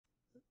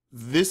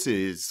This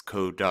is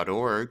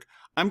Code.org.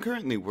 I'm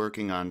currently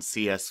working on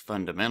CS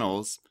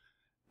Fundamentals,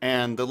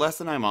 and the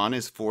lesson I'm on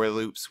is for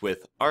loops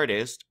with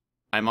artist.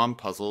 I'm on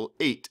puzzle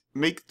 8.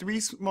 Make 3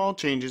 small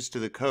changes to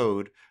the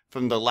code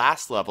from the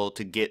last level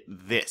to get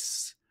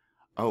this.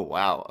 Oh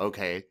wow,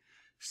 okay.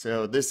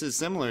 So this is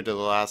similar to the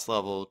last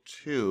level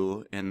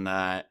too, in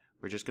that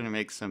we're just going to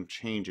make some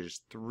changes.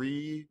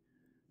 3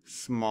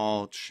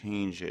 small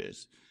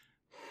changes.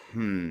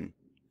 Hmm.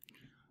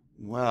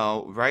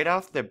 Well, right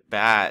off the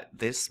bat,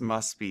 this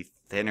must be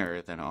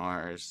thinner than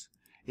ours.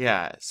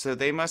 Yeah, so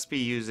they must be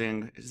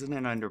using, isn't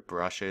it under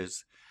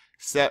brushes?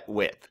 Set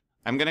width.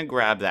 I'm gonna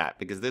grab that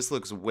because this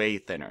looks way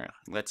thinner.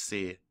 Let's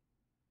see.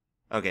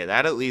 Okay,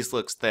 that at least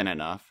looks thin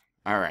enough.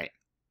 All right.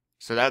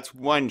 So that's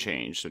one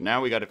change. So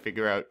now we got to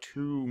figure out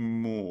 2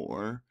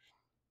 more.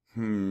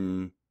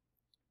 Hmm.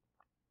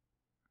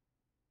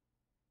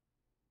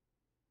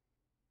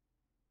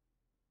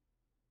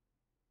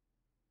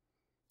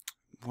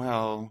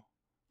 Well,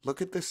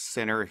 look at the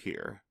center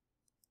here.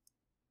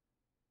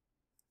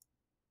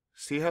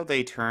 See how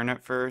they turn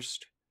at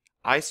first?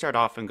 I start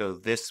off and go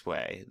this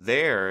way.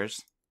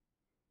 Theirs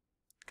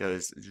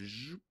goes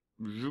zoop,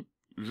 zoop,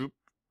 zoop,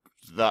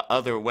 the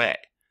other way.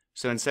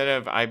 So instead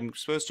of, I'm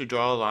supposed to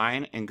draw a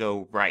line and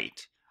go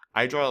right,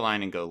 I draw a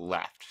line and go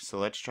left. So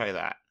let's try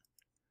that.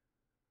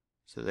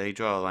 So they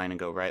draw a line and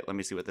go right. Let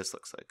me see what this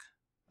looks like.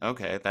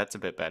 Okay, that's a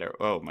bit better.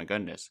 Oh my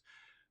goodness.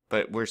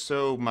 But we're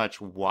so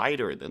much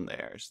wider than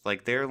theirs.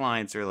 Like their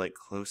lines are like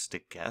close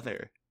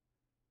together.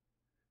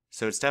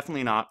 So it's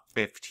definitely not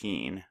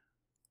 15.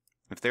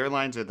 If their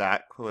lines are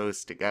that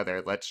close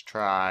together, let's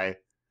try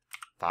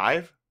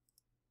 5.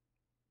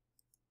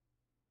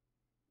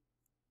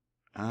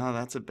 Oh,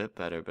 that's a bit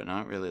better, but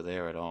not really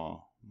there at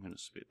all. I'm going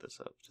to speed this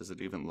up. Does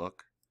it even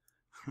look?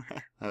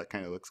 That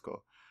kind of looks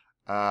cool.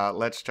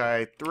 Let's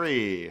try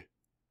 3.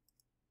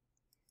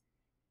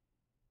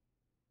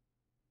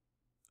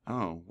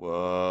 Oh,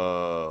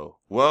 whoa.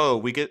 Whoa,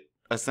 we get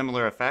a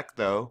similar effect,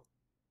 though.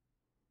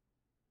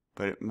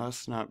 But it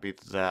must not be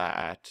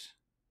that.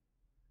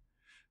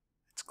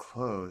 It's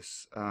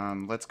close.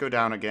 Let's go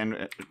down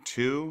again.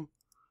 2.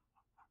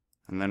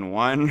 And then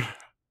 1.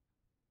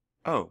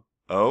 Oh.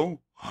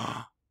 Oh.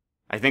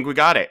 I think we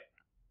got it.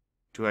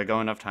 Do I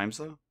go enough times,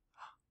 though?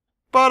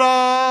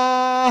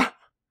 Ta-da!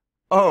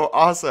 Oh,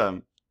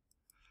 awesome.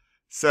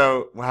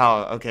 So,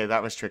 wow, okay,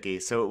 that was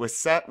tricky. So it was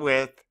set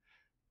width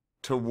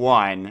to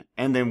 1,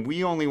 and then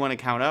we only want to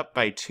count up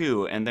by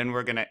 2, and then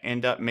we're going to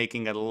end up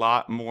making a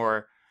lot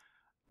more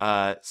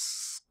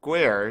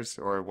squares,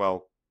 or,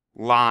 well,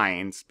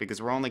 lines,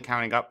 because we're only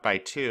counting up by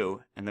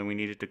 2, and then we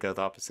needed to go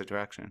the opposite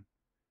direction.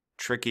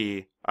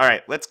 Tricky. All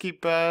right, let's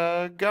keep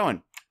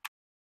going.